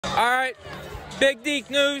All right, Big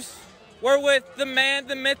Deke news. We're with the man,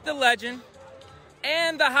 the myth, the legend,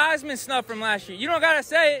 and the Heisman snub from last year. You don't got to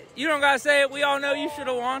say it. You don't got to say it. We all know you should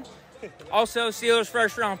have won. Also, Steelers'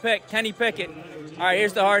 first-round pick, Kenny Pickett. All right,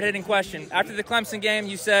 here's the hard-hitting question. After the Clemson game,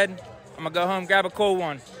 you said, I'm going to go home, grab a cold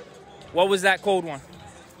one. What was that cold one?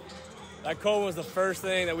 That cold one was the first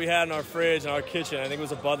thing that we had in our fridge, in our kitchen. I think it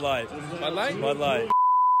was a Bud Light. Bud Light? Bud Light.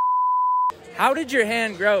 How did your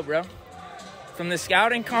hand grow, bro? From the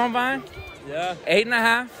scouting combine, Yeah.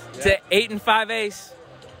 8.5 to 8 5/8.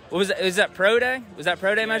 What was that? Was that pro day? Was that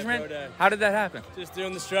pro day measurement? Pro day. How did that happen? Just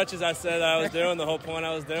doing the stretches I said I was doing. The whole point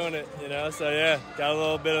I was doing it, you know. So yeah, got a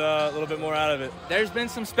little bit more out of it. There's been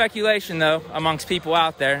some speculation though amongst people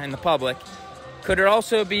out there in the public. Could it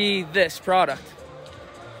also be this product?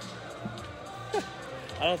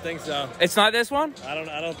 I don't think so. It's not this one? I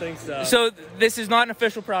don't think so. So this is not an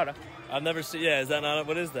official product. I've never seen. Yeah, is that not?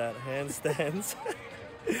 What is that? Handstands.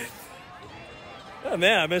 Oh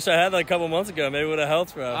man, I wish I had that a couple months ago. Maybe it would have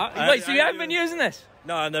helped, bro. Wait, so you haven't been using this?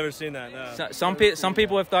 No, I've never seen that. No. Some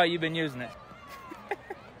people have thought you've been using it.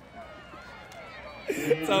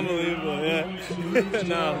 It's unbelievable. Yeah.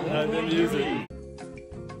 No, I didn't use it.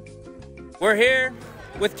 We're here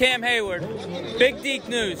with Cam Heyward, Big Deke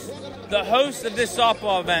News, the host of this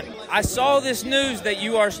softball event. I saw this news that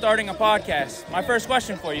you are starting a podcast. My first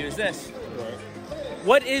question for you is this.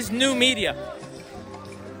 What is new media?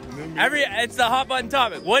 It's the hot button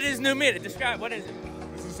topic. What is new media? Describe, what is it?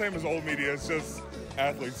 It's the same as old media. It's just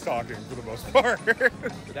athletes talking for the most part.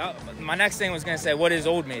 My next thing was going to say, what is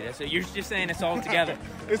old media? So you're just saying it's all together.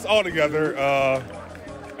 It's all together.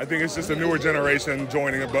 I think it's just a newer generation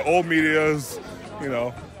joining it. But old media is, you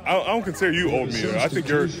know, I don't consider you old media. I think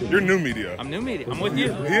you're new media. I'm new media. I'm with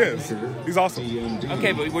you. He is. He's awesome.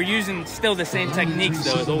 Okay, but we're using still the same techniques,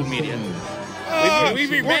 though, as old media. We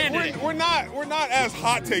rebranded it. We're not as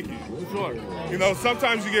hot takey. Sure. You know,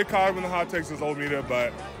 sometimes you get caught up in the hot takes as old media,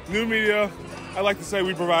 but new media, I like to say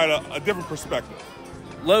we provide a different perspective.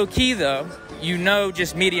 Low key, though, you know,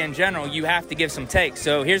 just media in general, you have to give some takes.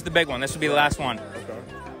 So here's the big one. This will be the last one. Okay.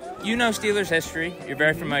 You know Steelers history. You're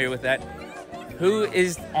very familiar with that. Who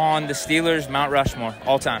is on the Steelers Mount Rushmore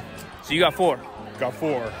all time? So you got 4. Got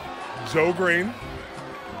 4. Joe Green,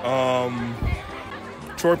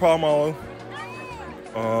 Troy Polamalu,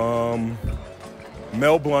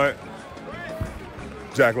 Mel Blount,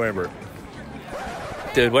 Jack Lambert.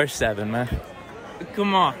 Dude, where's 7, man?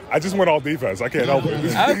 Come on. I just went all defense. I can't help it.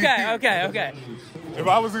 Okay. If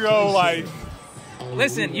I was to go like...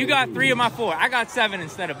 Listen, you got 3 of my 4. I got 7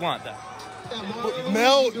 instead of Blount, though.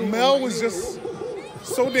 Mel was just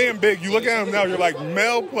so damn big. You look at him now, you're like,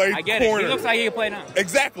 Mel played I get corner. it. He looks like he can play now.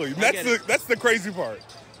 Exactly. That's the crazy part.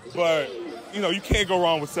 But, you know, you can't go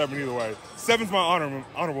wrong with 7 either way. 7's my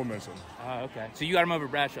honorable mention. Oh, okay. So you got him over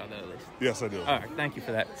Bradshaw, though, at least. Yes, I do. All right. Thank you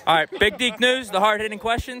for that. All right. Big Deke News, the hard-hitting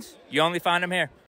questions. You only find them here.